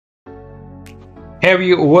Have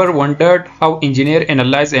you ever wondered how engineers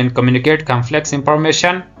analyze and communicate complex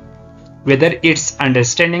information? Whether it's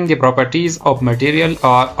understanding the properties of material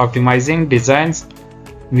or optimizing designs,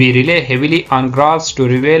 we rely heavily on graphs to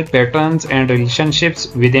reveal patterns and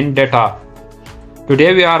relationships within data.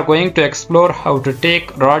 Today we are going to explore how to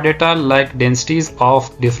take raw data like densities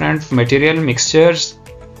of different material mixtures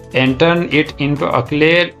and turn it into a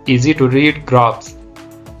clear, easy to read graphs.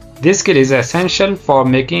 This skill is essential for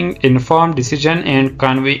making informed decisions and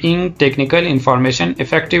conveying technical information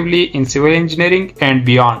effectively in civil engineering and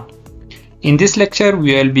beyond. In this lecture,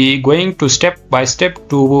 we will be going to step by step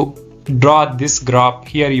to draw this graph.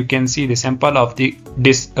 Here you can see the sample of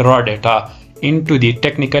this raw data into the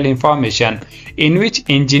technical information, in which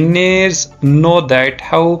engineers know that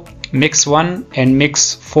how mix 1 and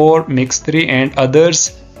mix 4, mix 3 and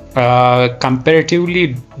others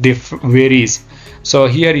comparatively varies. So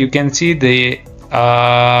here you can see the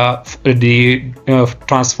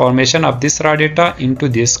transformation of this raw data into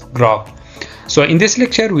this graph. So in this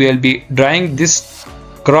lecture we will be drawing this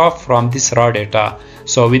graph from this raw data.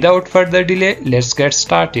 So without further delay, let's get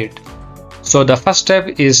started. So the first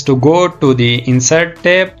step is to go to the Insert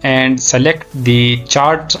tab and select the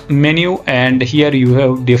chart menu, and here you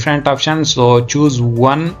have different options, so choose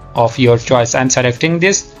one of your choice. I'm selecting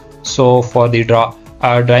this, so for the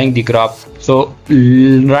drawing the graph. So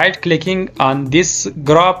right clicking on this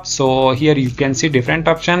graph, so here you can see different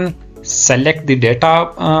option. Select the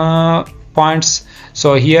data points,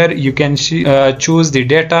 so here you can choose the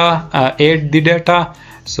data, add the data.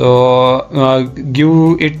 So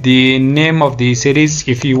give it the name of the series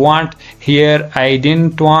if you want. Here I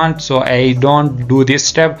didn't want, so I don't do this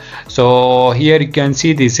step. So here you can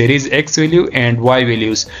see the series X value and Y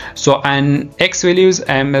values. So on X values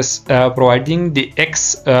I am providing the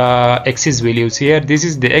X axis values. Here this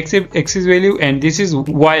is the X axis value and this is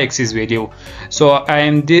Y axis value. So I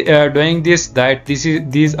am doing this, that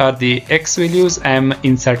these are the X values. I am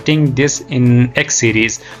inserting this in X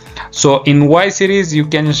series. So in Y series you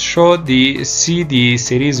can see the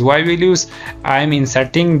series Y values. I am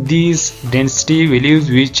inserting these density values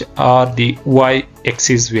which are the Y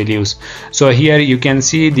axis values. So here you can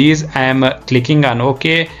see these. I am clicking on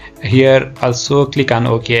OK. Here also click on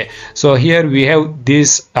OK. So here we have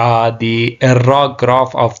this the raw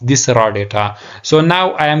graph of this raw data. So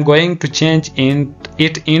now I am going to change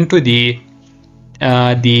it into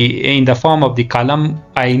in the form of the column.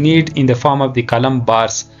 I need in the form of the column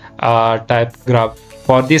bars type graph.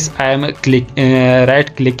 For this I am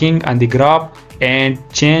right clicking on the graph and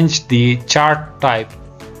change the chart type.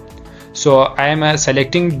 So I am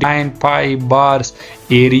selecting line, pie, bars,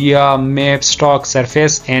 area, map, stock,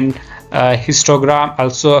 surface and histogram.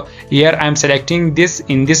 Also here I am selecting this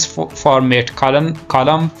in this format,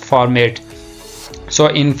 column format. So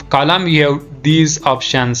in column you have these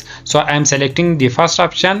options. So I am selecting the first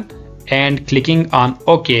option and clicking on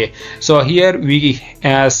OK. So here we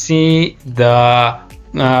see the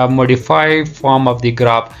modified form of the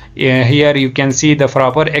graph. Here you can see the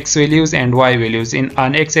proper X values and Y values.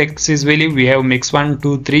 On X axis value we have mix 1,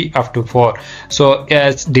 2, 3 up to 4. So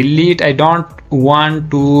as delete, I don't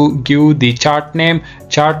want to give the chart name,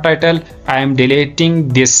 chart title. I am deleting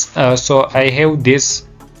this. So I have this.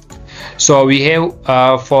 So we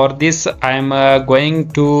have for this I am going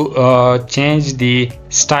to change the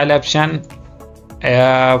style option,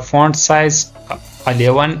 font size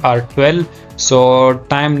 11 or 12. So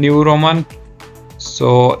Times New Roman.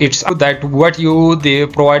 So it's that what they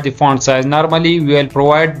provide the font size. Normally we will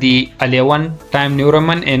provide the 11 Times New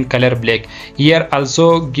Roman in color black. Here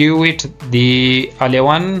also give it the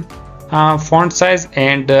 11 font size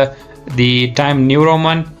and the Times New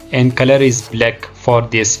Roman and color is black for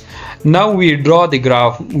this. Now we draw the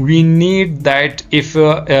graph. We need that if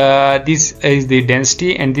this is the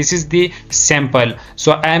density and this is the sample.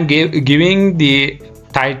 So I am giving the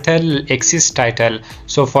title, axis title.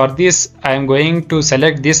 So for this I am going to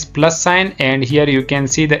select this plus sign, and here you can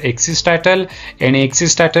see the axis title, and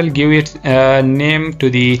axis title give it name to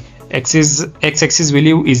the axis. X-axis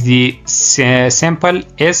value is the sample,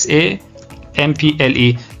 SAMPLE,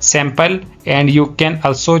 sample, and you can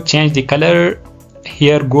also change the color.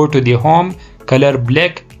 Here go to the home, color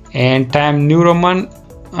black, and Times New Roman,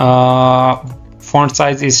 font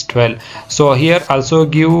size is 12. So here also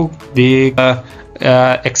give the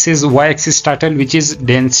axis, Y axis title, which is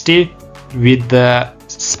density with the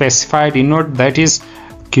specified unit, that is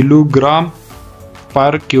kilogram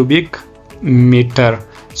per cubic meter.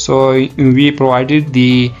 So we provided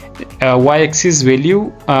the y-axis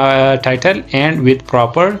value title, and with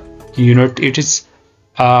proper unit it is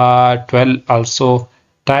 12, also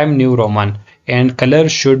Times New Roman, and color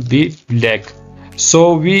should be black.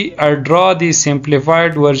 So we draw the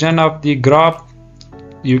simplified version of the graph.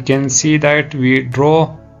 You can see that we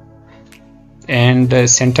draw and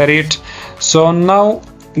center it. So now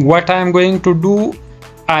what I am going to do,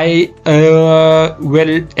 I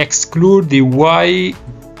will exclude the y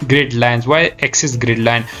grid lines, y-axis grid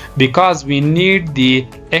line, because we need the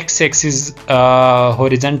x-axis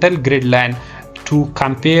horizontal grid line to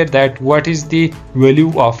compare that what is the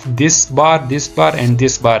value of this bar, and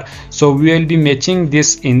this bar. So we will be matching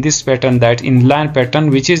this in this pattern, that inline pattern,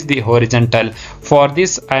 which is the horizontal. For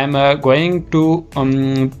this I am going to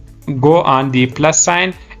go on the plus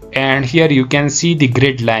sign, and here you can see the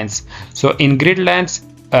grid lines. So in grid lines,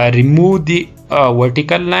 remove the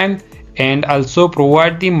vertical line and also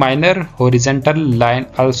provide the minor horizontal line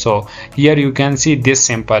also. Here you can see this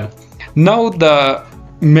simple. Now the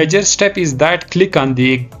major step is that click on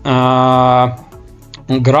the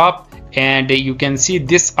graph and you can see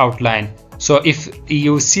this outline. So if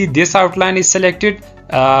you see this outline is selected,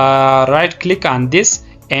 right click on this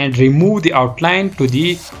and remove the outline to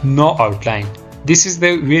the no outline. This is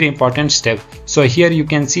the very important step. So here you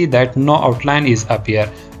can see that no outline is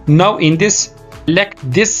appear. Now in this, select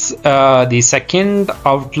this the second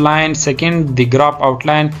outline, the graph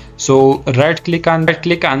outline. So right click on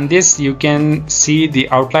this, you can see the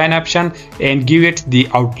outline option and give it the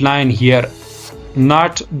outline here,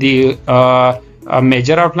 not the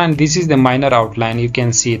major outline. This is the minor outline, you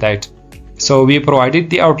can see that. So we provided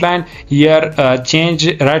the outline here.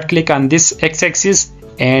 Change, right click on this x-axis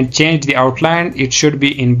and change the outline. It should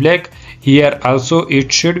be in black. Here also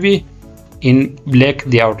it should be in black,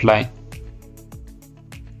 the outline.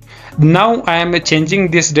 Now I am changing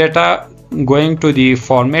this data, going to the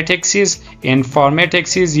format axis. In format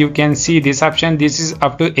axis you can see this option. This is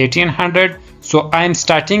up to 1800. So I am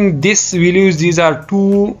starting this values. These are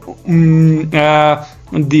two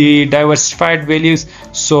the diversified values,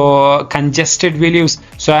 so congested values.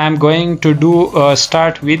 So I am going to do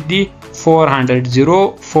start with the 400,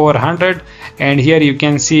 0, 400, and here you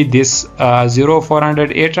can see this 0,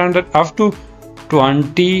 400, 800 up to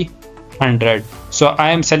 2000. So I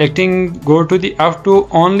am selecting go to the up to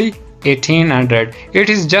only 1800. It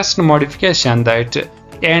is just modification that,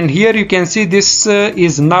 and here you can see this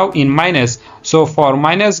is now in minus. So for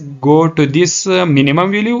minus, go to this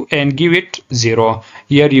minimum value and give it 0.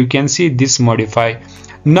 Here you can see this modify.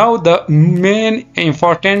 Now the main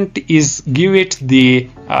important is give it the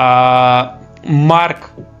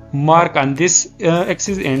mark on this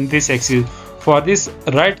axis and this axis. For this,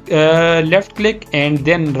 right left click and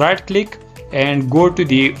then right click and go to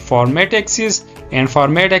the format axis, and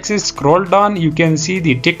format axis scroll down, you can see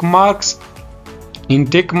the tick marks. In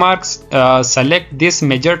tick marks, select this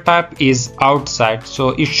measure type is outside, so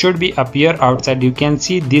it should be appear outside. You can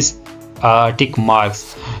see this tick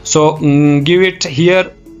marks. So give it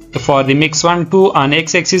here for the mix 1 2 on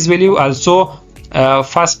x-axis value. Also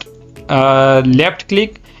first left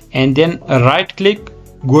click and then right click,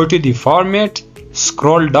 go to the format,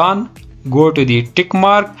 scroll down, go to the tick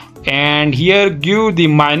mark, and here give the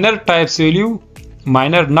minor types value,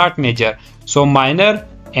 minor not major, so minor,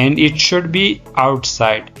 and it should be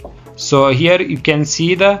outside. So here you can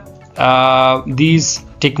see the these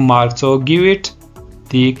tick marks, so give it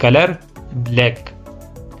the color black.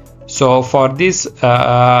 So for this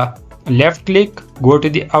left click, go to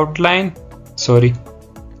the outline,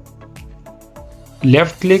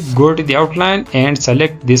 left click, go to the outline and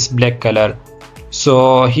select this black color.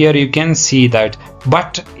 So here you can see that,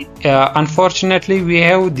 but unfortunately we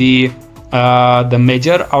have the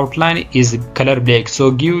major outline is color black,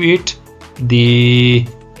 so give it the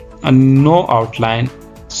no outline.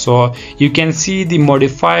 So you can see the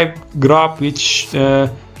modified graph which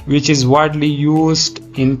is widely used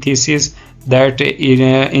in thesis, that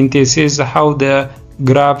in thesis how the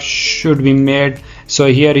graph should be made. So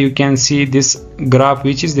here you can see this graph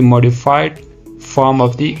which is the modified form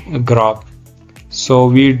of the graph. So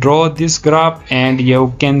we draw this graph and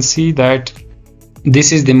you can see that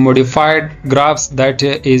this is the modified graphs that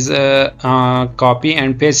is copy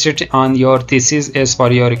and paste it on your thesis as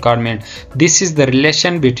per your requirement. This is the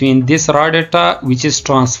relation between this raw data which is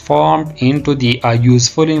transformed into the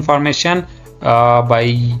useful information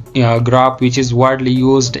by graph which is widely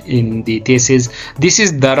used in the thesis. This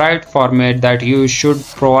is the right format that you should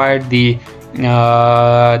provide the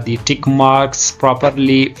tick marks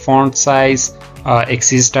properly, font size,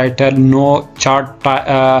 axis title, no chart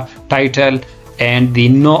title, and the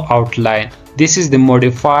no outline. This is the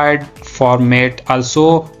modified format.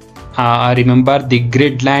 Also remember the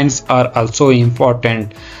grid lines are also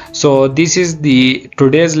important. So this is the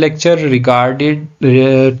today's lecture regarding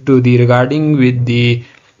with the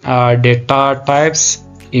data types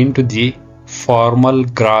into the formal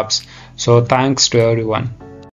graphs. So thanks to everyone.